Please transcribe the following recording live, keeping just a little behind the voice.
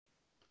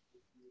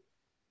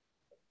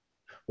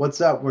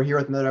What's up? We're here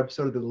with another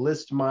episode of the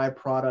List My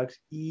Products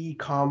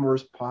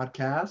e-commerce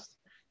podcast.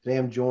 Today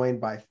I'm joined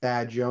by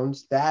Thad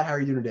Jones. Thad, how are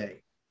you doing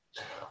today?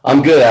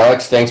 I'm good,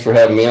 Alex. Thanks for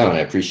having me on. I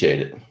appreciate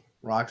it.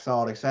 Rock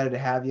solid. Excited to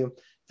have you.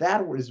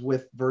 Thad is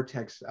with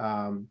Vertex,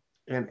 and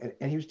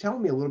he was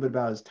telling me a little bit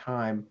about his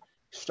time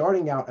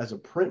starting out as a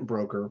print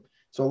broker.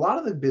 So a lot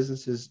of the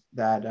businesses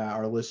that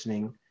are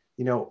listening,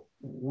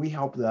 we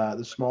help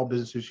the small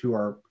businesses who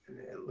are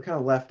kind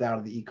of left out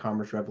of the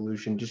e-commerce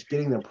revolution, just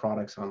getting their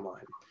products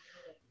online.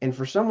 And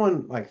for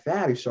someone like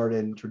that who started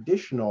in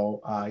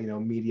traditional,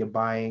 media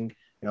buying,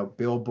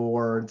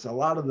 billboards, a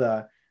lot of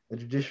the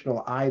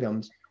traditional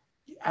items,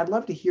 I'd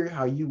love to hear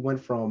how you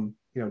went from,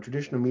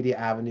 traditional media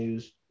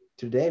avenues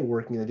today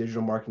working in the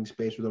digital marketing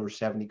space with over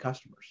 70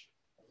 customers.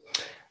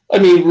 I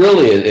mean,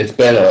 really, it's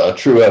been a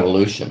true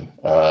evolution.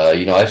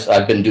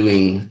 I've been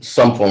doing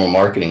some form of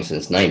marketing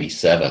since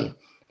 '97.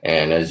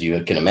 And as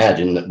you can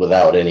imagine,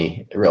 without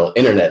any real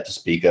internet to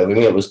speak of, I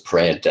mean, it was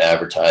print,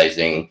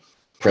 advertising,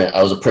 print.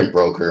 I was a print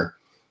broker.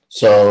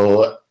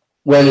 So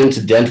went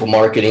into dental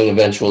marketing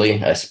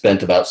eventually. I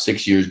spent about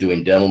 6 years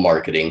doing dental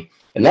marketing.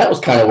 And that was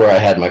kind of where I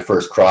had my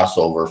first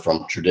crossover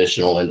from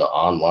traditional into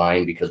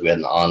online because we had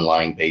an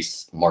online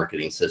based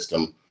marketing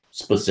system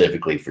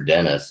specifically for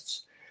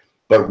dentists.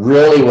 But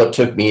really what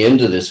took me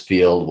into this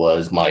field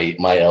was my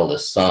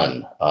eldest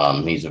son.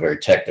 He's a very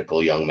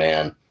technical young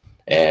man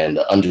and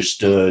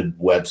understood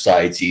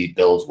websites. He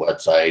builds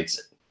websites.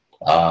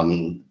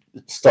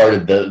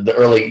 Started the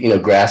early,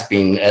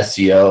 grasping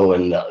SEO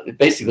and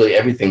basically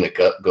everything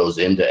that goes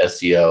into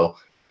SEO,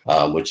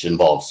 which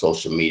involves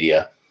social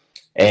media.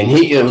 And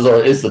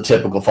it's the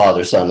typical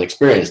father-son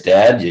experience.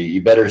 Dad, you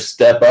better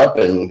step up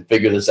and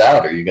figure this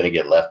out or you're going to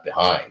get left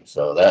behind.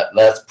 So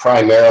that's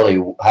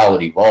primarily how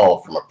it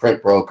evolved from a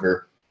print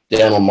broker,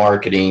 dental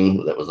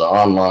marketing that was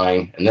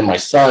online. And then my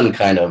son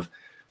kind of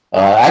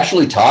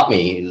actually taught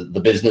me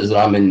the business that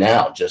I'm in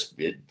now, just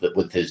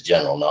with his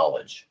general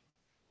knowledge.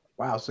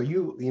 Wow. So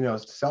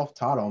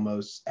self-taught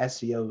almost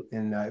SEO.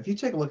 And if you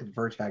take a look at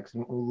Vertex,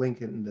 and we'll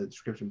link it in the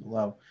description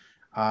below,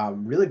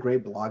 really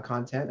great blog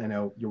content. I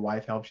know your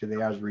wife helps you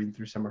there. I was reading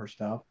through some of her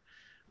stuff.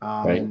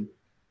 Right.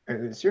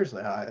 And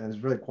seriously, it's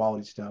really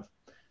quality stuff.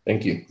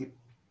 Thank you.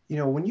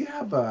 When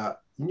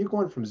you're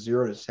going from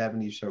 0 to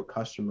 70 or so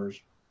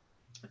customers,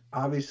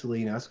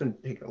 obviously, that's going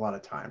to take a lot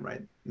of time,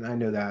 right? And I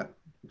know that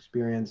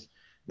experience,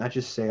 not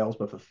just sales,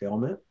 but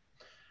fulfillment.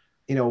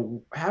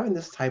 Having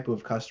this type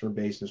of customer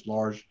base, this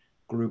large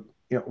group,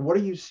 what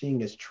are you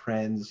seeing as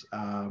trends?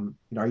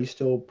 Are you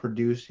still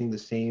producing the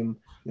same,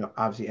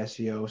 obviously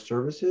SEO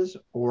services,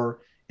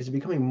 or is it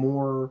becoming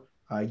more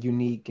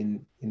unique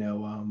and,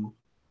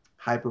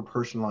 hyper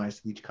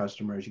personalized to each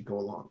customer as you go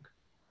along?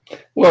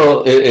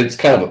 Well, it's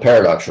kind of a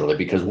paradox, really,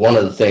 because one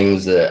of the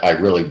things that I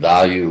really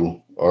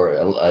value or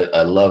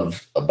I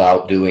love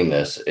about doing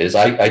this is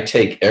I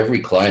take every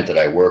client that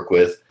I work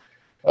with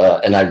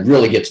and I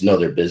really get to know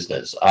their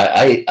business.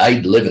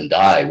 I live and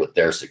die with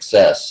their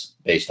success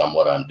based on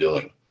what I'm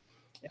doing.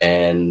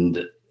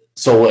 And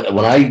so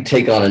when I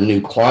take on a new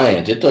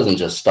client, it doesn't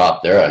just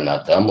stop there. I'm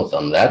not done with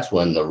them. That's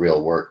when the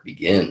real work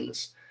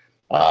begins.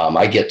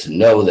 I get to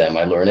know them.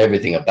 I learn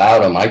everything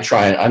about them.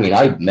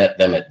 I've met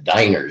them at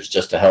diners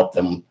just to help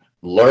them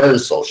learn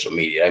social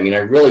media. I mean, I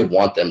really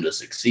want them to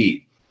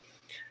succeed.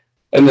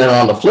 And then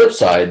on the flip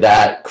side,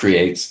 that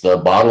creates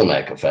the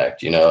bottleneck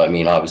effect.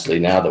 Obviously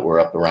now that we're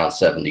up around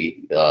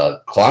 70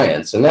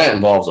 clients, and that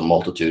involves a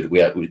multitude.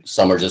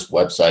 Some are just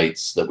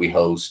websites that we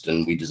host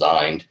and we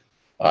designed.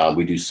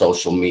 We do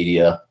social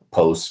media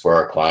posts for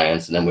our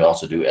clients, and then we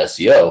also do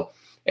SEO.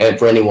 And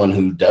for anyone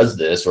who does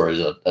this or has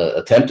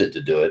attempted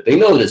to do it, they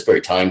know that it's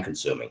very time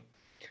consuming.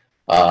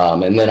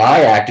 And then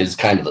I act as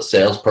kind of the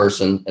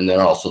salesperson and then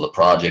also the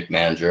project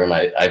manager. And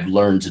I've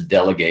learned to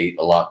delegate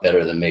a lot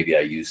better than maybe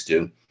I used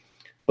to.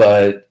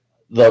 But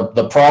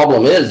the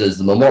problem is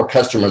the more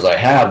customers I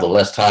have, the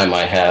less time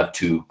I have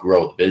to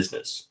grow the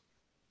business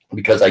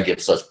because I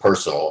give such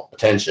personal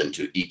attention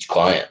to each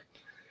client.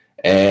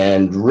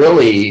 And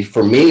really,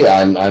 for me,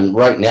 I'm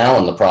right now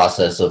in the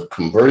process of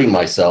converting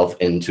myself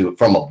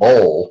from a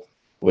bowl,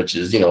 which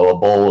is, a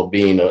bowl of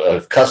being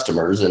of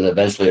customers, and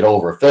eventually it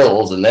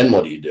overfills. And then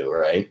what do you do,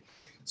 right?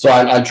 So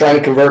I'm trying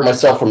to convert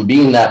myself from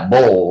being that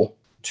bowl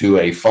to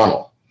a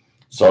funnel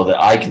so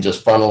that I can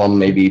just funnel them,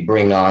 maybe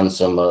bring on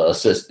some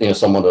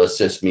someone to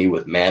assist me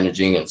with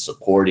managing and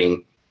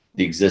supporting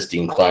the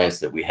existing clients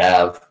that we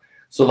have,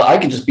 so that I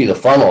can just be the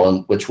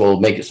funnel, which will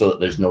make it so that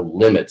there's no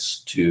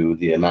limits to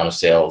the amount of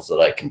sales that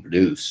I can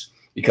produce.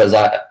 Because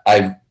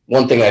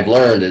one thing I've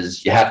learned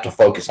is you have to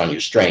focus on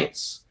your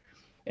strengths.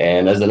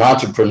 And as an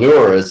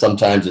entrepreneur,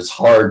 sometimes it's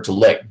hard to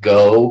let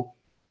go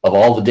of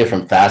all the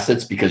different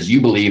facets because you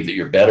believe that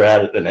you're better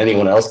at it than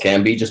anyone else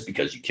can be just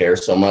because you care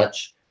so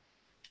much.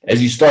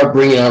 As you start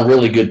bringing on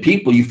really good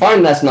people, you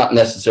find that's not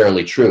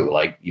necessarily true.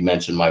 Like you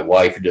mentioned, my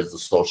wife, who does the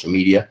social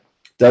media,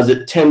 does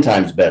it 10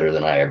 times better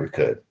than I ever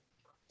could.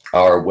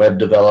 Our web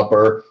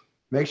developer.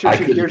 Make sure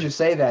she hears you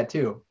say that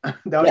too.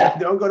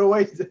 Don't go to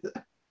waste.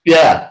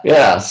 Yeah,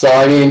 yeah. So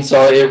I mean,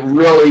 so it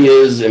really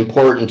is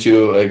important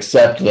to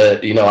accept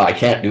that, I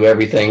can't do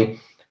everything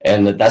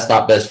and that that's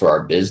not best for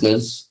our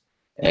business.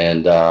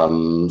 And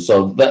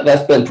so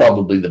that's been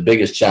probably the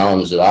biggest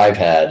challenge that I've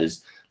had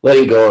is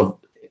letting go of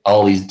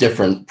all these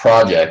different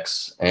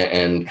projects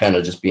and kind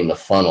of just being the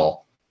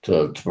funnel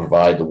to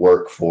provide the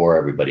work for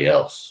everybody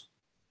else.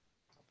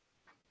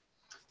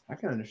 I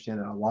can understand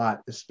that a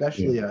lot, Yeah.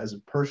 especially as I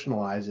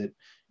personalize it,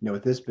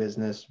 with this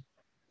business.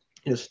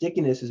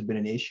 Stickiness has been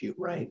an issue,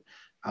 right?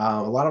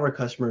 A lot of our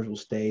customers will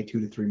stay 2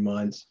 to 3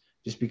 months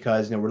just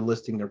because, we're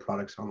listing their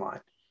products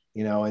online,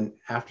 and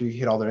after you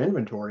hit all their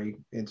inventory,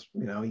 it's,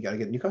 you got to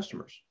get new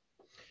customers.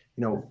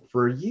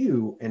 For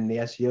you in the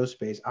SEO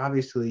space,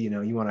 obviously,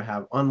 you want to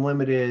have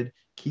unlimited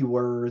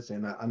keywords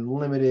and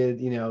unlimited,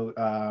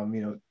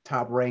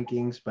 top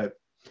rankings, but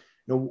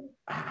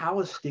how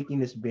has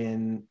stickiness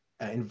been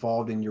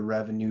involved in your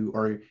revenue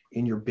or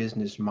in your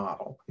business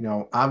model?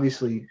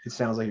 Obviously, it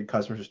sounds like your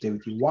customers will stay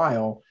with you a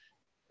while,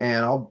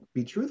 and I'll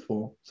be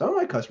truthful. Some of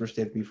my customers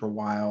stay with me for a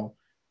while,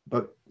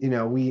 but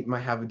we might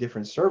have a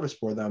different service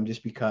for them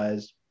just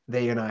because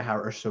they and I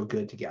are so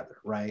good together,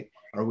 right?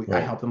 Or I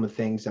Right. help them with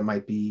things that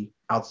might be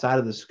outside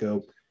of the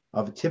scope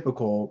of a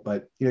typical,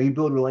 but you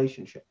build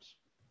relationships.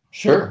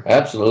 Sure,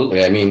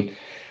 absolutely. I mean,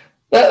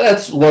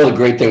 that's one of the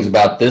great things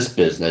about this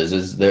business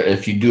is there,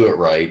 if you do it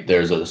right,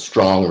 there's a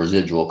strong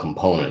residual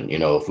component.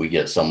 If we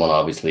get someone,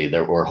 obviously,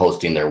 that we're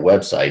hosting their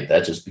website,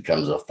 that just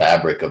becomes a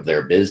fabric of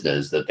their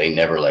business that they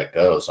never let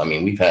go. So, I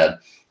mean, we've had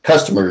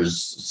customers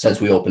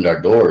since we opened our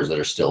doors that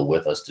are still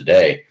with us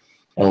today.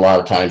 And a lot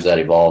of times that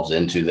evolves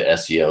into the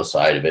SEO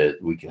side of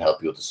it. We can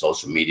help you with the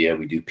social media.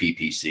 We do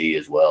PPC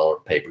as well, or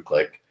pay per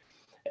click.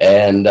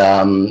 And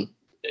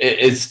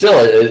it's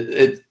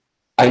still,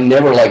 I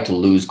never like to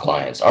lose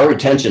clients. Our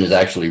retention is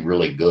actually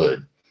really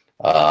good.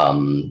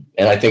 And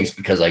I think it's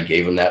because I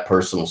gave them that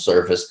personal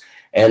service.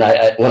 And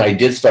when I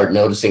did start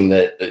noticing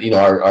that,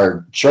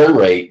 our churn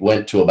rate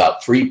went to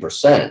about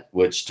 3%,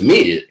 which to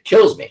me, it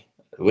kills me,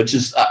 which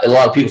is a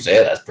lot of people say,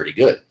 yeah, that's pretty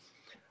good.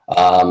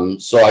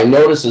 So I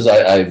noticed as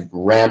I've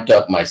ramped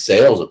up my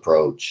sales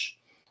approach,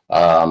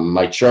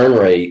 my churn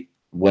rate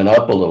went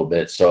up a little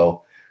bit.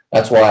 So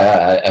that's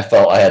why I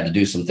felt I had to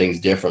do some things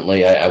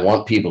differently. I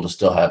want people to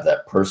still have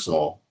that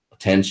personal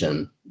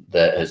attention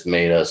that has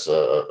made us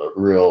a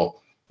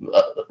real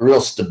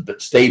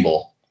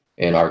stable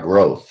in our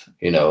growth.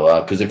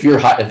 Because if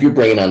you're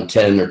bringing on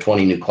 10 or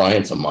 20 new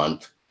clients a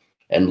month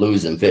and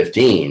losing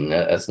 15,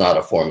 that's not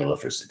a formula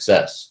for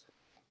success.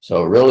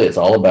 So really, it's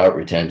all about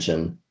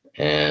retention,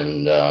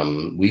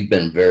 and we've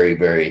been very,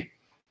 very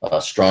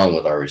strong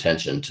with our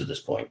retention to this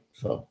point.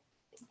 So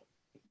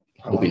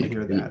I love hoping to to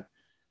hear continue. that.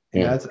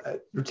 Yeah, That's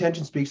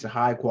retention speaks to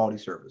high quality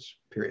service,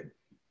 period.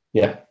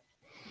 yeah.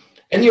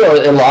 And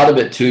a lot of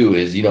it too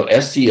is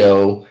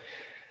SEO.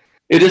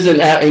 It isn't,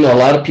 a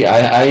lot of people.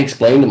 I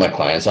explain to my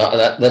clients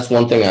that's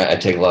one thing I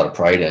take a lot of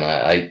pride in.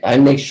 I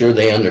make sure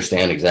they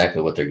understand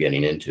exactly what they're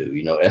getting into.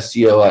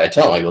 SEO. I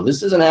tell them, I go,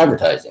 this isn't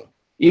advertising.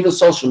 Even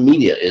social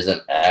media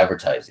isn't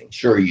advertising.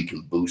 Sure, you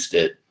can boost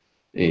it.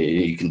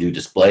 You can do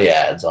display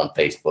ads on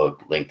Facebook,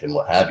 LinkedIn,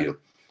 what have you.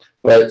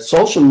 But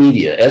social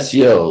media,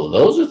 SEO,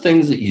 those are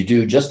things that you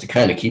do just to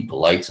kind of keep the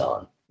lights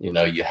on.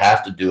 You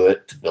have to do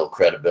it to build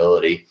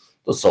credibility,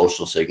 the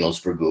social signals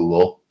for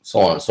Google, so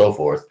on and so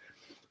forth.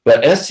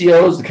 But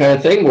SEO is the kind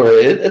of thing where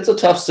it's a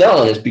tough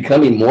sell, and it's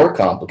becoming more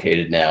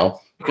complicated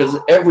now because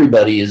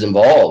everybody is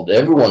involved.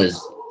 Everyone is,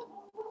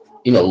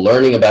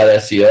 learning about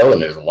SEO,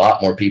 and there's a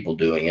lot more people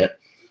doing it.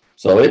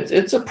 So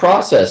it's a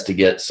process to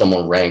get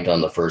someone ranked on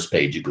the first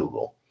page of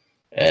Google,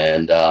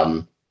 and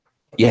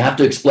you have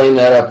to explain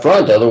that up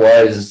front.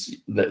 Otherwise,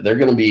 they're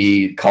going to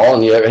be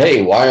calling you,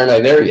 hey, why aren't I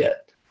there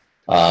yet?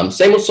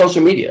 Same with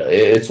social media.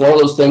 It's one of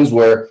those things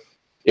where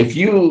if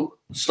you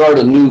start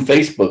a new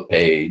Facebook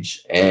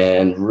page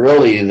and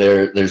really you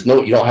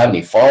don't have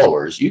any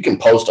followers, you can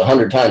post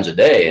 100 times a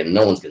day and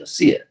no one's going to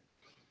see it.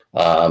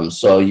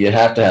 So you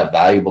have to have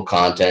valuable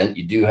content.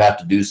 You do have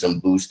to do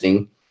some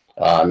boosting.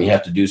 You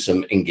have to do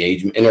some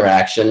engagement,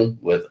 interaction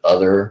with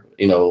other,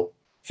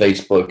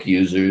 Facebook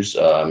users.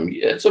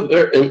 It's a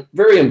very,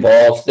 very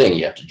involved thing.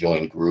 You have to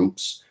join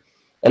groups.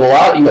 And a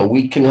lot,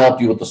 we can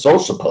help you with the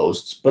social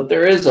posts, but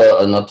there is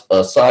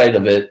a side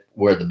of it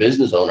where the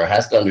business owner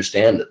has to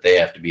understand that they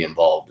have to be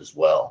involved as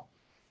well.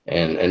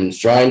 And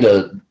trying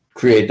to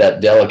create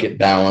that delicate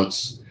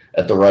balance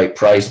at the right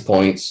price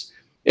points,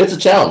 it's a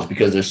challenge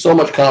because there's so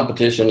much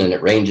competition, and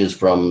it ranges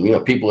from,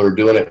 people are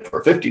doing it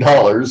for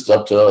 $50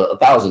 up to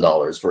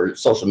 $1,000 for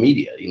social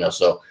media,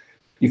 so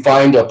you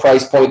find a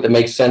price point that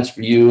makes sense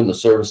for you and the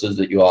services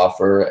that you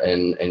offer,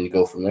 and you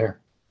go from there.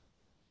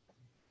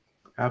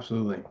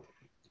 Absolutely.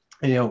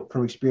 And,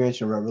 from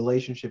experience, a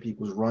relationship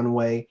equals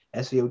runway.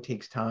 SEO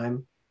takes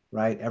time,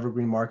 right?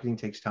 Evergreen marketing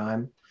takes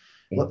time.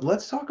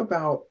 Let's talk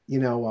about, a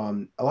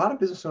lot of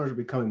business owners are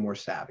becoming more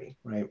savvy,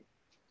 right?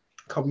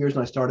 A couple years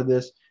when I started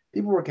this,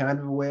 people were kind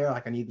of aware,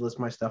 like I need to list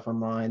my stuff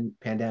online,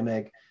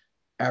 pandemic,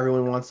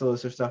 everyone wants to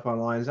list their stuff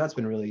online. So that's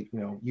been really,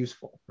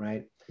 useful,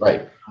 right?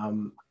 Right.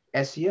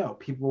 SEO.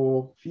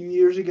 People a few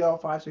years ago,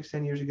 5, 6,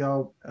 10 years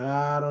ago,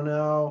 I don't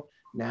know.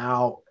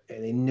 Now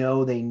they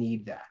know they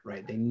need that,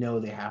 right? They know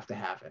they have to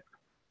have it.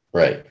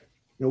 Right.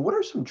 What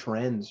are some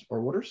trends or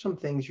what are some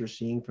things you're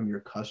seeing from your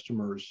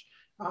customers,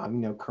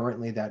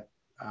 currently that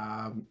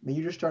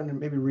you're just starting to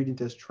maybe read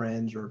into as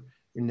trends or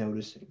you're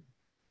noticing?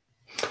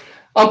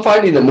 I'm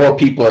finding that more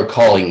people are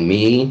calling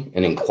me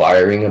and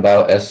inquiring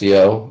about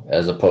SEO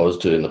as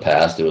opposed to in the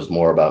past. It was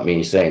more about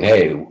me saying,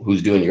 hey,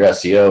 who's doing your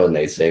SEO? And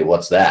they say,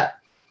 what's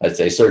that? I'd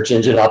say search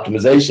engine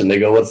optimization. They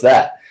go, what's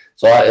that?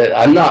 So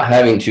I'm not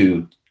having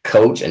to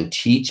coach and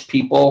teach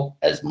people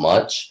as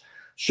much.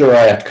 Sure,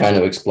 I have to kind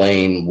of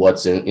explain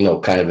what's in,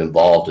 kind of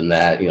involved in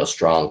that,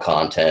 strong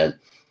content,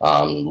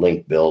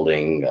 link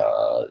building,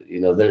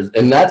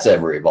 and that's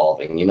ever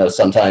evolving.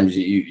 Sometimes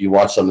you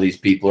watch some of these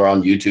people are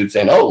on YouTube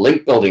saying, oh,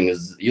 link building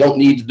you don't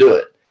need to do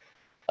it.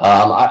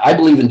 I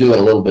believe in doing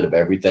a little bit of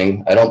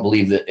everything. I don't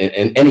believe that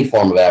in any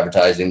form of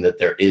advertising that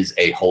there is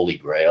a holy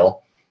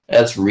grail.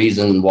 That's the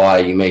reason why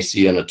you may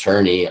see an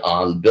attorney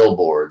on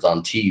billboards,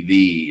 on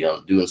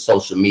TV, doing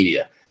social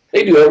media.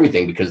 They do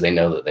everything because they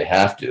know that they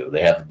have to.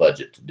 They have the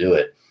budget to do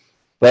it.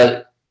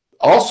 But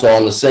also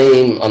on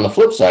the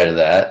flip side of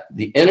that,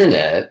 the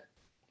internet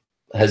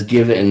has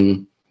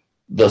given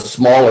the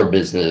smaller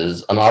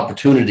business an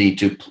opportunity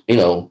to,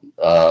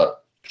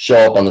 show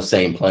up on the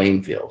same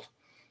playing field,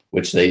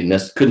 which they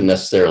couldn't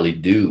necessarily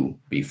do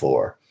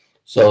before.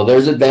 So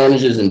there's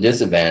advantages and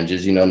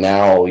disadvantages.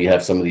 Now you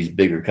have some of these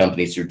bigger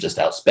companies who are just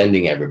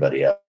outspending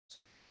everybody else.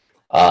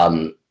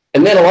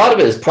 And then a lot of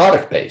it is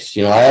product based.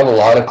 I have a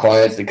lot of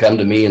clients that come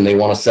to me and they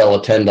want to sell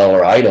a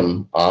 $10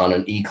 item on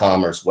an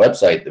e-commerce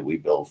website that we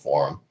build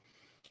for them.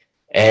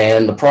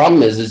 And the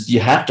problem is you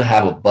have to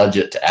have a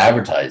budget to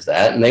advertise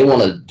that, and they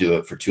want to do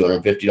it for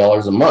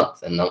 $250 a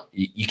month, and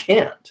you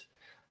can't.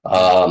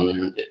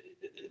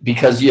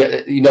 Because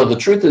the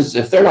truth is,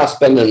 if they're not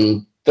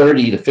spending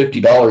 $30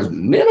 to $50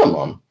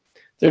 minimum,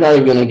 they're not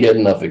even going to get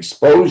enough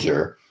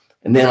exposure.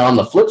 And then on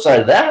the flip side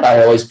of that,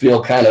 I always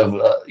feel kind of,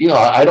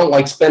 I don't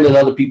like spending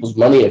other people's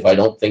money if I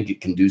don't think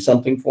it can do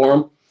something for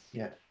them.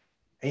 Yeah.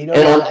 And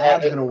the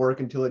ad's going to work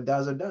until it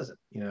does or doesn't,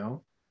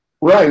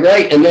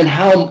 Right. And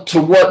then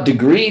to what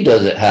degree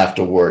does it have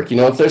to work?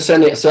 If they're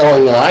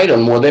selling an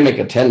item where they make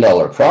a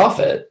 $10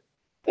 profit,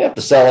 they have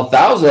to sell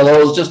 1,000 of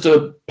those just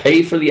to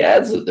pay for the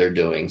ads that they're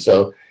doing.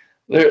 So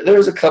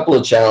there's a couple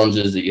of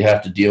challenges that you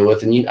have to deal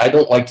with. And I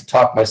don't like to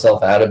talk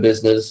myself out of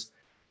business,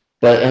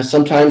 but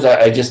sometimes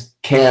I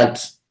just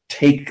can't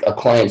take a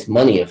client's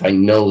money if I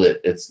know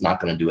that it's not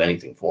going to do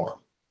anything for them.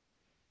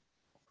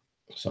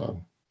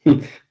 So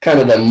kind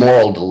of that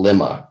moral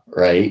dilemma,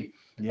 right?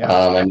 Yeah.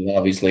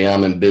 Obviously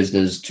I'm in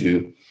business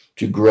to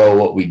grow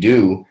what we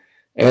do.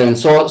 And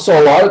so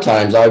a lot of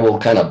times I will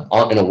kind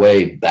of, in a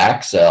way,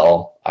 back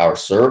sell our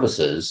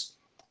services.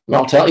 And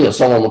I'll tell you,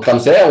 someone will come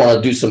say, hey, I want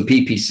to do some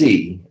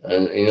PPC.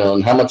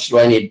 And how much do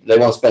I need? They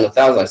want to spend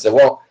 $1,000. I said,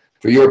 well,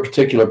 for your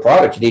particular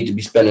product, you need to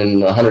be spending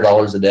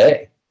 $100 a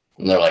day.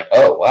 And they're like,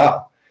 oh,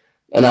 wow.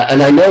 And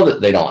I know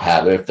that they don't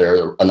have it if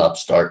they're an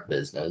upstart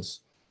business.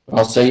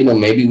 I'll say,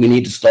 maybe we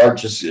need to start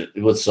just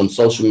with some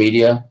social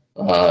media.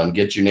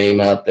 Get your name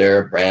out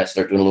there,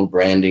 start doing a little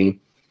branding,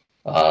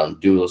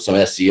 do some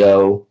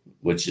SEO,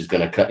 which is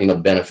going to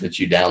benefit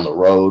you down the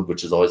road,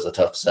 which is always a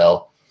tough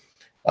sell.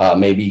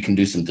 Maybe you can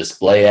do some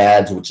display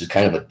ads, which is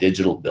kind of a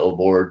digital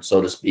billboard,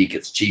 so to speak.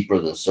 It's cheaper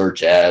than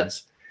search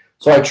ads.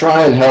 So I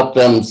try and help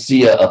them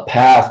see a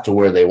path to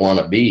where they want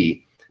to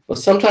be. But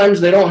sometimes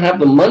they don't have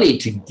the money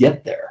to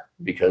get there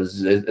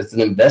because it's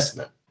an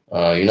investment.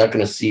 You're not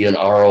going to see an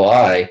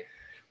ROI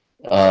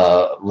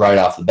right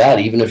off the bat,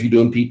 even if you're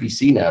doing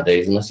PPC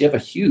nowadays, unless you have a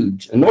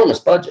huge, enormous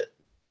budget.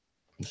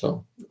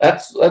 So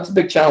that's a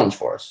big challenge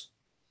for us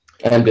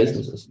and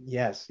businesses.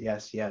 Yes.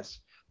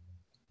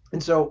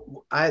 And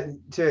so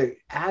to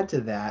add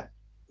to that,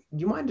 do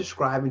you mind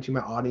describing to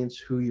my audience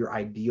who your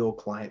ideal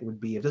client would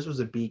be? If this was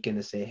a beacon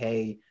to say,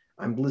 hey,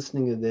 I'm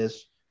listening to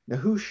this, now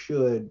who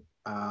should,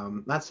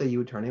 not say you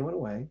would turn anyone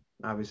away,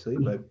 obviously,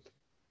 but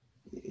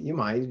you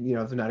might,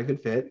 if they're not a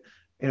good fit,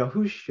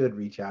 who should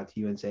reach out to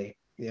you and say,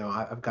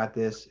 I've got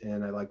this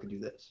and I'd like to do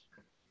this?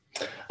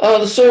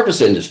 The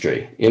service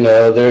industry.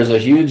 There's a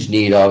huge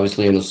need,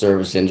 obviously, in the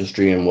service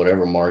industry in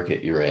whatever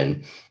market you're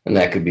in. And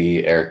that could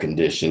be air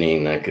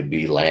conditioning, that could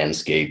be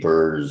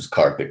landscapers,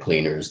 carpet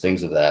cleaners,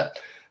 things of that.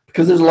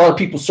 Because there's a lot of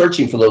people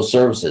searching for those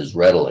services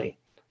readily.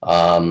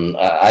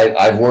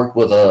 I've worked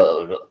with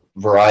a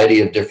variety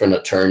of different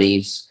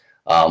attorneys.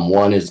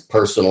 One is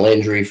personal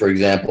injury, for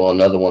example.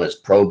 Another one is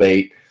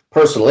probate.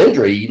 Personal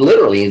injury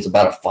literally is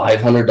about a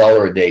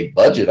 $500 a day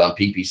budget on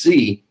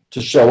PPC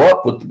to show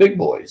up with the big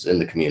boys in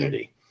the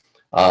community.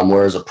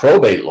 Whereas a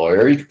probate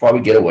lawyer, you could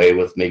probably get away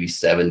with maybe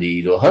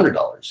 $70 to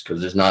 $100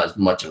 because there's not as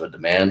much of a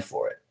demand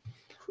for it.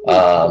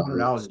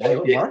 $500 a day,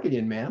 we're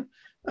marketing, man.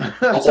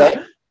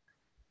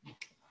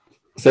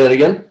 Say that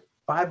again?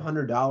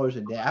 $500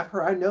 a day.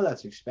 I know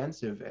that's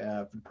expensive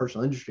for the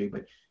personal industry,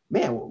 but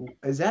man,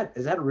 is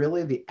that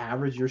really the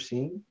average you're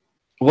seeing?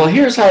 Well,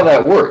 here's how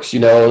that works. They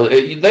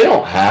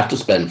don't have to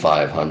spend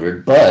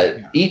 500, but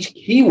Yeah. each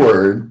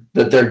keyword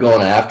that they're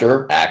going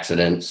after,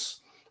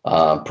 accidents,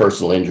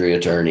 personal injury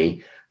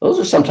attorney, those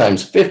are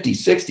sometimes 50,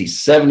 60,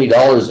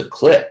 $70 a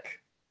click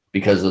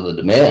because of the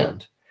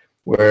demand.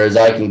 Whereas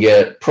I can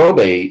get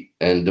probate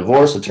and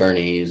divorce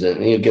attorneys,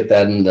 and you get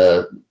that in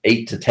the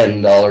 $8 to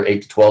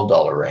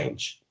 $12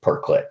 range per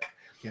click.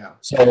 Yeah.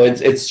 So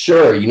it's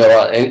sure,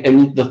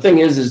 and the thing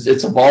is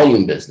it's a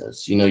volume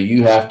business.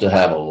 You have to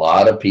have a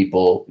lot of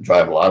people,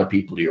 drive a lot of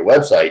people to your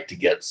website to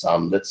get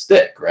some that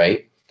stick,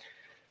 right?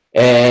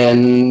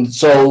 And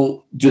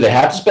so do they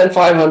have to spend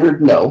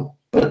 500? No,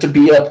 but to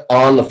be up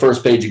on the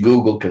first page of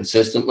Google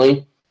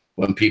consistently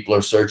when people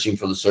are searching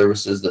for the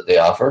services that they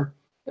offer,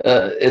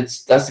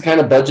 that's the kind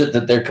of budget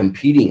that they're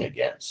competing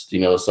against,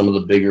 some of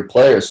the bigger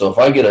players. So if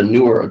I get a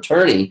newer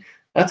attorney,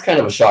 that's kind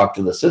of a shock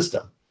to the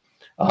system.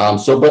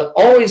 But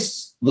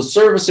always the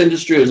service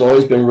industry has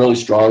always been really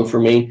strong for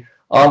me.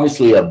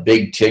 Obviously a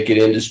big ticket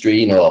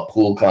industry, a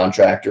pool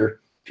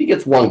contractor, if he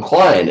gets one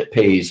client, it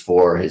pays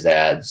for his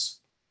ads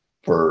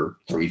for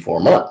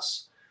 3-4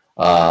 months.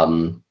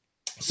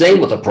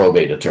 Same with a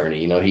probate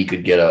attorney, he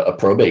could get a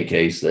probate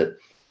case that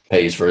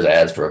pays for his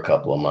ads for a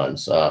couple of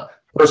months.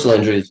 Personal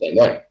injury the same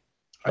way.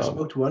 I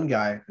spoke to one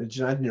guy, I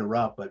didn't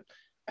interrupt, but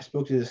I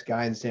spoke to this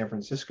guy in San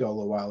Francisco a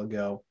little while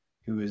ago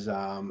who is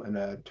an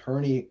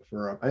attorney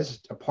for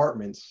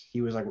apartments.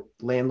 He was like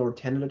landlord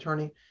tenant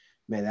attorney.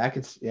 Man, that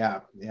could, yeah.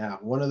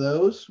 One of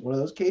those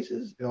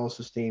cases, it'll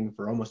sustain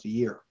for almost a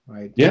year,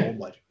 right? Yeah,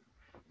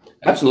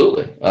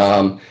 absolutely.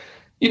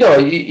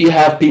 You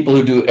have people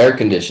who do air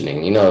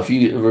conditioning. If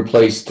you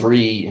replace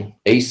 3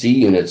 AC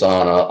units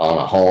on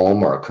a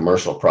home or a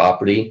commercial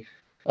property,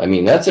 I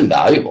mean, that's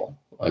invaluable.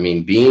 I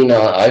mean,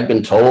 I've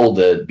been told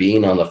that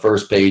being on the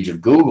first page of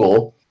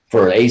Google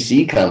for an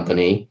AC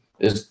company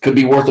could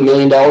be worth $1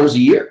 million a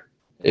year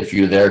if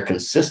you're there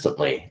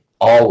consistently,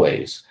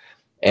 always.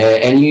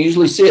 And you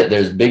usually see it.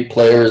 There's big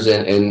players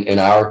in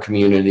our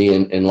community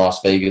in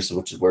Las Vegas,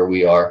 which is where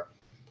we are,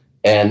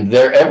 and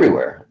they're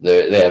everywhere.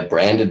 They have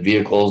branded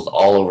vehicles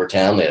all over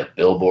town. They have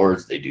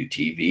billboards. They do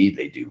TV.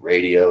 They do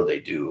radio. They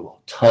do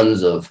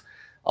tons of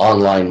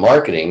online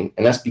marketing,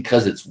 and that's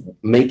because it's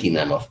making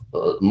them a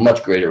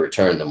much greater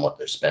return than what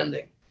they're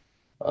spending.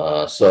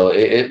 So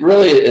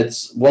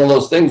it's one of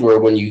those things where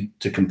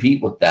to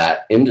compete with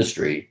that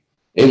industry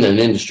in an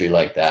industry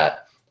like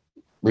that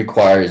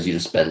requires you to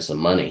spend some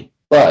money,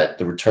 but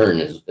the return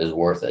is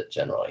worth it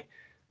generally.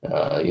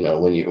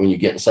 When you're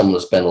getting someone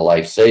to spend a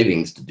life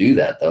savings to do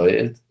that, though,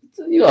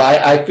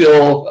 I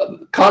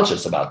feel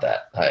conscious about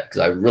that because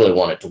I really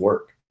want it to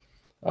work.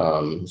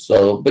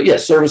 But yeah,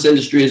 service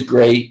industry is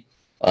great.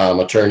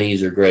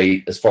 Attorneys are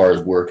great as far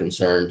as we're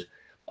concerned.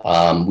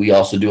 We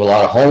also do a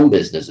lot of home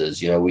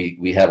businesses.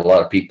 We have a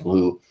lot of people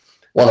who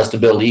want us to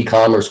build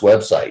e-commerce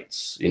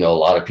websites. A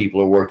lot of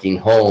people are working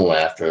home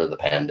after the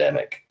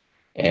pandemic,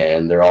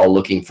 and they're all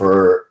looking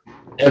for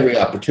every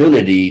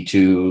opportunity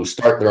to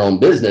start their own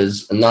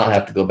business and not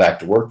have to go back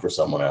to work for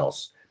someone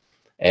else.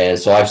 And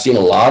so I've seen a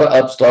lot of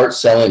upstarts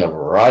selling a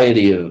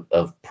variety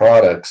of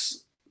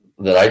products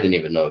that I didn't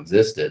even know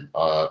existed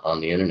on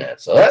the internet.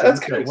 So that's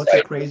kind of what's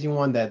a crazy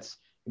one that's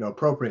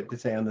appropriate to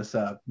say on this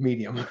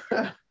medium?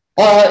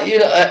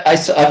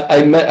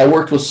 I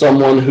worked with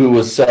someone who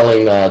was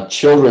selling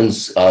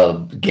children's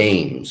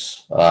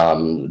games,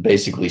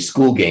 basically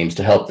school games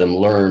to help them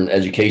learn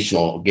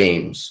educational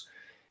games.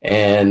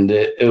 And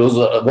it was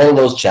one of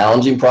those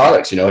challenging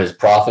products. His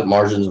profit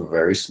margins were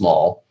very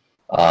small,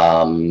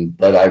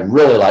 but I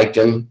really liked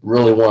him,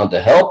 really wanted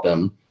to help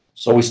him.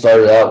 So we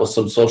started out with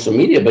some social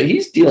media, but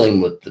he's dealing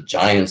with the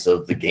giants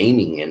of the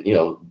gaming and,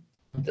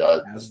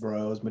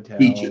 Hasbro's, Mattel.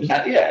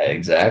 Yeah,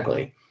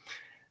 exactly.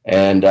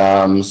 And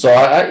so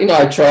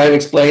I try and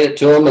explain it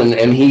to him,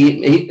 and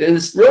he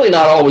it's really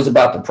not always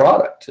about the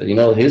product.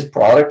 His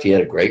product, he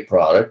had a great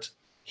product.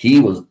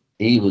 He was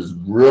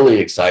really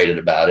excited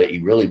about it. He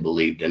really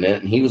believed in it,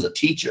 and he was a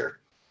teacher,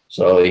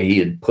 so he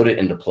had put it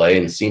into play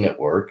and seen it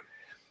work.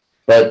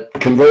 But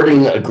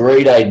converting a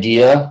great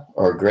idea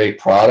or a great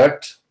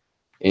product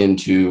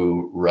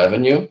into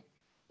revenue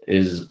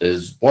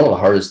is one of the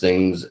hardest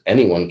things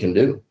anyone can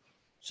do.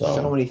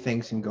 So many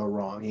things can go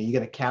wrong. You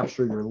got to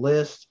capture your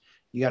list.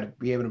 You got to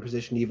be able to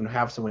position to even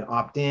have someone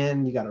opt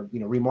in. You got to,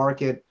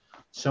 remarket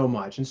so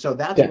much. And so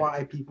that's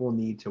why people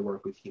need to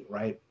work with you,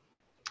 right?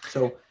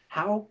 So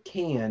how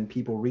can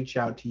people reach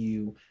out to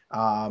you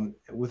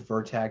with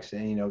Vertex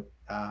and,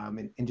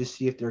 and just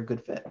see if they're a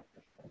good fit?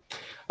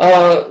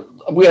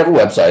 We have a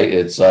website.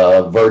 It's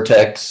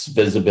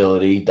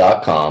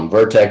vertexvisibility.com.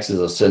 Vertex is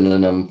a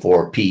synonym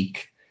for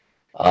peak.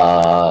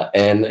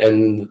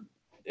 And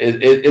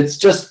it's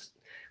just,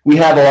 we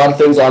have a lot of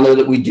things on there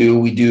that we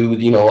do. You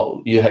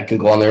can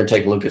go on there and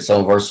take a look at some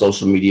of our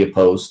social media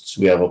posts.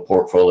 We have a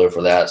portfolio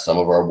for that, some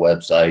of our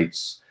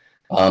websites.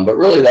 But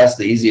really, that's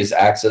the easiest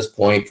access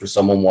point for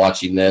someone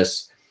watching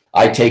this.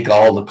 I take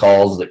all the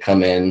calls that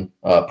come in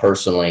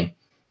personally.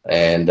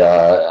 And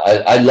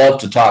I love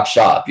to talk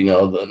shop,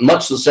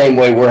 much the same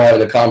way we're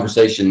having a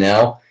conversation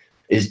now.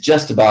 is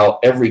just about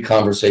every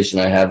conversation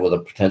I have with a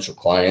potential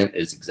client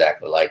is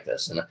exactly like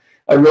this. And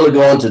I really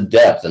go into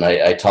depth and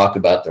I talk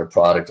about their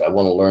product. I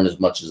want to learn as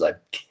much as I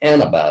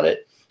can about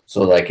it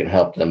so that I can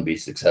help them be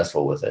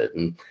successful with it.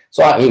 And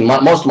so, I mean,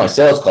 most of my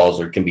sales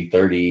calls can be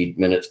 30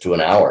 minutes to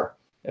an hour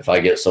if I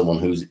get someone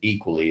who's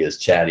equally as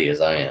chatty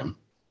as I am.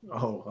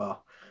 Oh,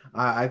 well,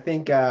 I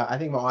think my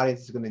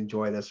audience is going to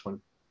enjoy this one.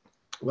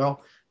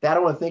 Well, Thad, I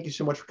want to thank you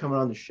so much for coming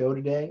on the show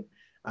today.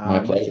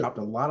 My You pleasure. dropped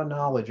a lot of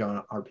knowledge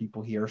on our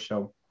people here.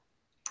 So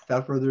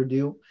without further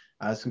ado,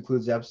 this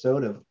concludes the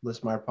episode of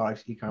List My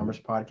Products E-commerce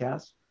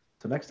podcast.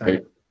 Till next time.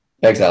 Great.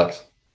 Thanks, Alex.